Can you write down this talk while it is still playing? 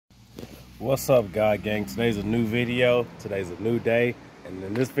What's up, God Gang? Today's a new video. Today's a new day. And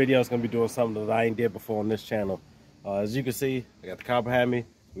in this video, it's going to be doing something that I ain't did before on this channel. As you can see, I got the car behind me.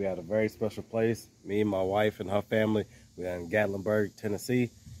 We had a very special place. Me and my wife and her family. We are in Gatlinburg,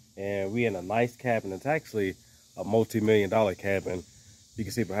 Tennessee. And we in a nice cabin. It's actually a multi-million-dollar cabin. You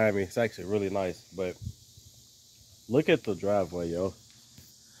can see behind me. It's actually really nice. But look at the driveway, yo.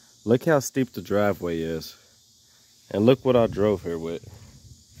 Look how steep the driveway is. And look what I drove here with.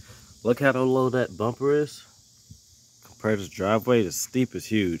 Look how low that bumper is. Compared to the driveway, the steep is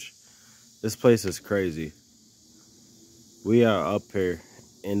huge. This place is crazy. We are up here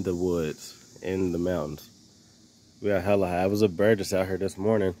in the woods, in the mountains. We are hella high. There was a bear just out here this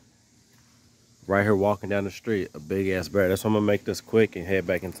morning. Right here walking down the street. A big ass bear. That's why I'm gonna make this quick and head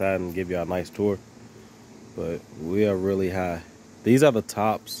back inside and give you a nice tour. But we are really high. These are the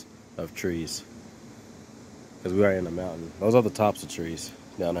tops of trees. Because we are in the mountain. Those are the tops of trees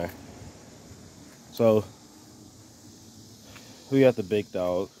down there. So, we got the big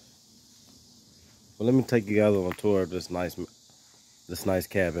dog. Well, let me take you guys on a tour of this nice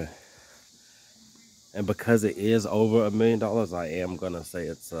cabin. And because it is over $1 million, I am gonna say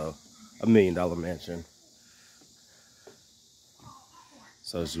it's a $1 million mansion.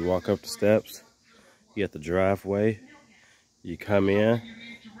 So as you walk up the steps, you get the driveway. You come in.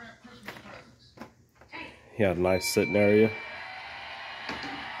 You have a nice sitting area.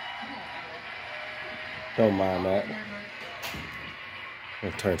 Don't mind that. I'm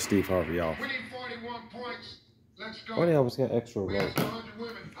gonna turn Steve Harvey off. Why do you always get extra remote?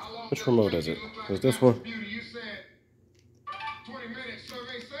 Which remote is it? Is this one?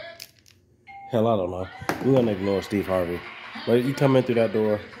 Hell, I don't know. We're gonna ignore Steve Harvey. But you come in through that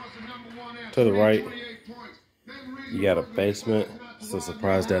door, to the right, you got a basement. It's a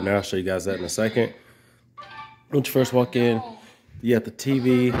surprise down there. I'll show you guys that in a second. When you first walk in, you got the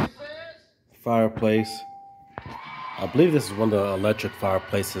TV, fireplace. I believe this is one of the electric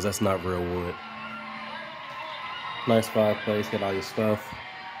fireplaces. That's not real wood. Nice fireplace, got all your stuff.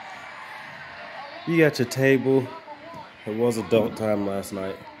 You got your table. It was adult time last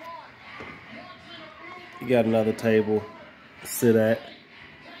night. You got another table to sit at.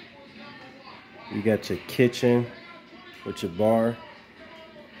 You got your kitchen with your bar.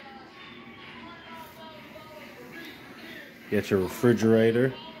 You got your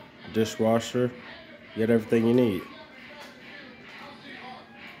refrigerator, dishwasher. You got everything you need.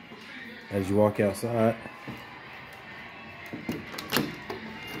 As you walk outside,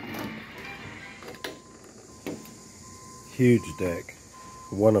 huge deck,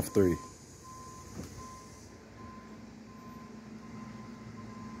 one of 3.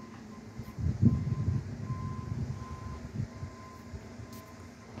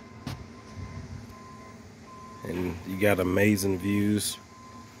 And you got amazing views.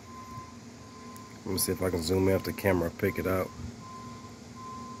 Let me see if I can zoom in with the camera, pick it out.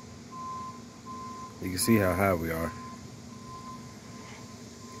 You can see how high we are.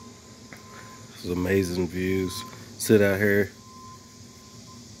 This is amazing views. Sit out here,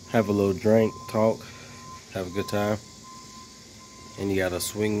 have a little drink, talk, have a good time. And you got a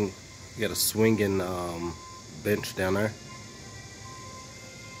swinging bench down there.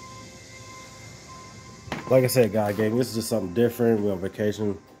 Like I said, God gang, this is just something different. We're on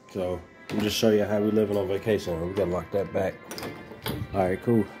vacation, so let me just show you how we living on vacation. We gotta lock that back. All right,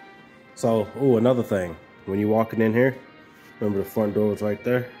 cool. So, another thing. When you're walking in here, remember the front door is right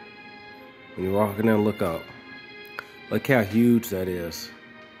there? When you're walking in, look up. Look how huge that is.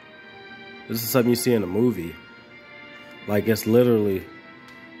 This is something you see in a movie. Like, it's literally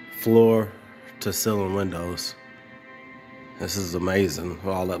floor to ceiling windows. This is amazing with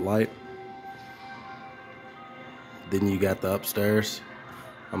all that light. Then you got the upstairs.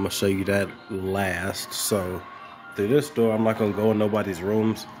 I'm gonna show you that last. So, through this door, I'm not gonna go in nobody's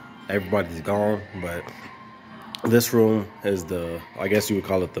rooms. Everybody's gone, but this room is I guess you would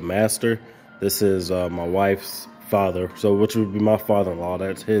call it the master. This is my wife's father, so which would be my father-in-law.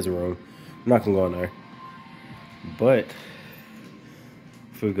 That's his room. I'm not gonna go in there. But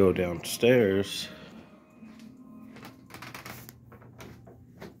if we go downstairs,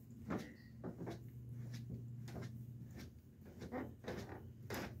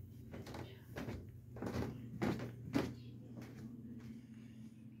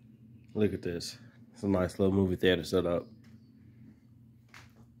 look at this. It's a nice little movie theater set up.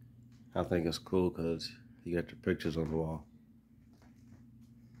 I think it's cool because you got your pictures on the wall.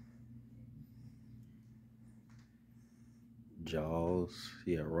 Jaws,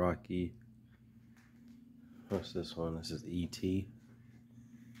 yeah, Rocky. What's this one? This is E.T.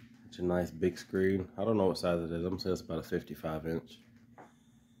 It's a nice big screen. I don't know what size it is. I'm gonna say it's about a 55 inch.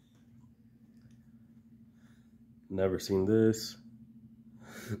 Never seen this.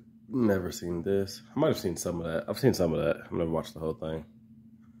 Never seen this. I might have seen some of that. I've seen some of that. I've never watched the whole thing.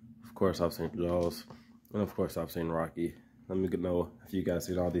 Of course, I've seen Jaws. And of course, I've seen Rocky. Let me know if you guys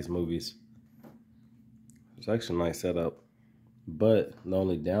seen all these movies. It's actually a nice setup. But the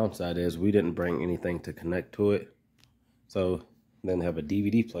only downside is we didn't bring anything to connect to it. So then have a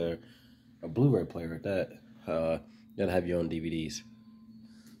DVD player, a Blu-ray player at that. You gotta have your own DVDs.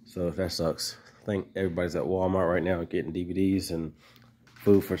 So that sucks. I think everybody's at Walmart right now getting DVDs and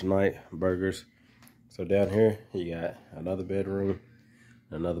food for tonight, burgers. So down here, you got another bedroom,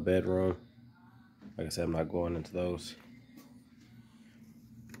 another bedroom. Like I said, I'm not going into those.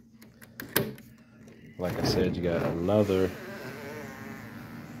 Like I said, you got another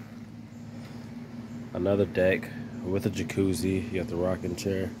deck with a jacuzzi. You got the rocking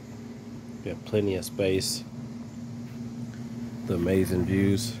chair. You got plenty of space. The amazing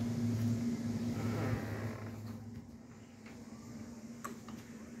views.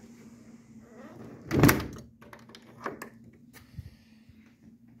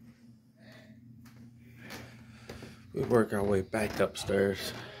 We work our way back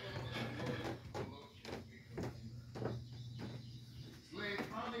upstairs.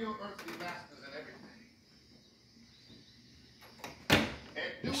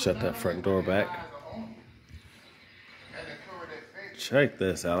 Shut that front door back. Check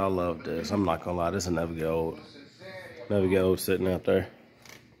this out. I love this. I'm not gonna lie, this will never get old. Never get old sitting out there.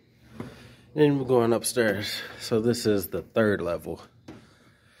 Then we're going upstairs. So this is the third level.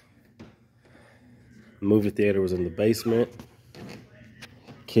 The movie theater was in the basement.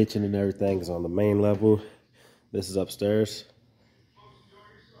 Kitchen and everything is on the main level. This is upstairs.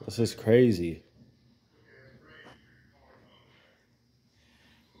 This is crazy.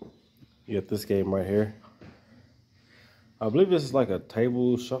 You got this game right here. I believe this is like a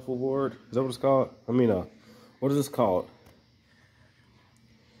table shuffleboard. Is that what it's called? I mean, what is this called?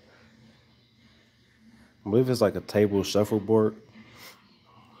 I believe it's like a table shuffleboard.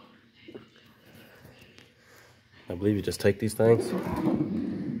 I believe you just take these things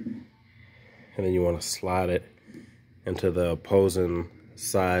and then you want to slide it into the opposing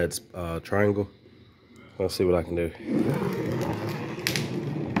sides triangle. Let's see what I can do.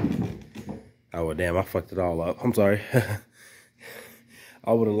 Oh, well, damn, I fucked it all up. I'm sorry.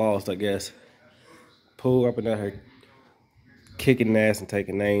 I would have lost, I guess. Pool up and down here, kicking ass and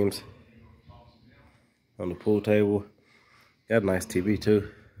taking names on the pool table. Got a nice TV, too.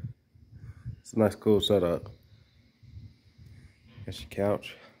 It's a nice, cool setup. Got your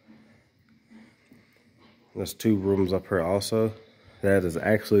couch. There's 2 rooms up here also. That is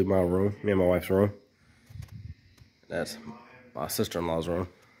actually my room, me and my wife's room. That's my sister-in-law's room.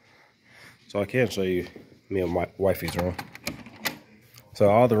 So I can show you me and my wifey's room. So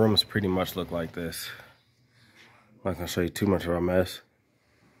all the rooms pretty much look like this. I'm not gonna show you too much of our mess.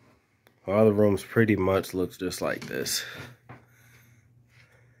 All the rooms pretty much look just like this.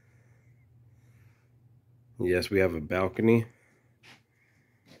 Yes, we have a balcony.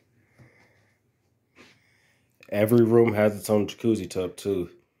 Every room has its own jacuzzi tub too.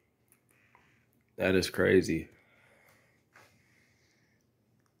 That is crazy.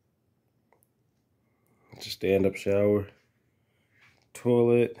 It's a stand-up shower,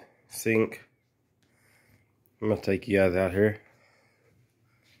 toilet, sink. I'm gonna take you guys out here.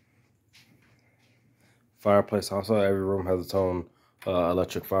 Fireplace also. Every room has its own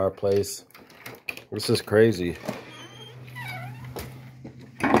electric fireplace. This is crazy.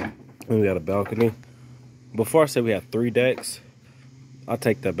 And we got a balcony. Before I said we have 3 decks, I'll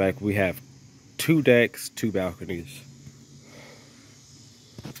take that back. We have 2 decks, 2 balconies.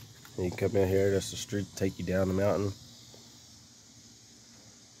 And you can come in here, that's the street to take you down the mountain.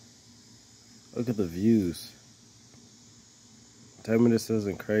 Look at the views. Tell me this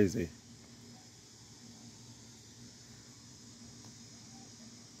isn't crazy.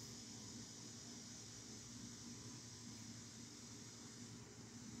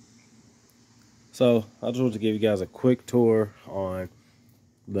 So I just want to give you guys a quick tour on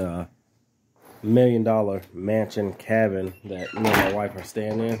the $1 million mansion cabin that me and my wife are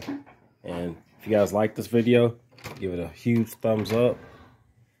staying in. And if you guys like this video, give it a huge thumbs up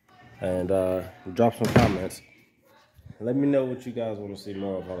and drop some comments. Let me know what you guys want to see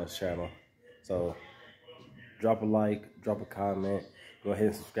more of on this channel. So drop a like, drop a comment, go ahead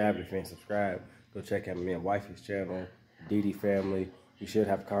and subscribe if you ain't subscribed. Go check out me and wifey's channel, DD Family. We should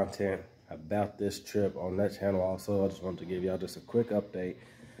have content about this trip on that channel also. I just wanted to give y'all just a quick update.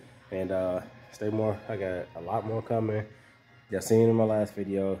 And stay more. I got a lot more coming. Y'all seen in my last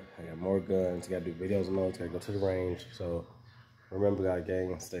video. I got more guns. Got to do videos on those. Got to go to the range. So remember, God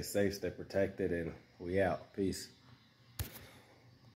gang, stay safe, stay protected, and we out. Peace.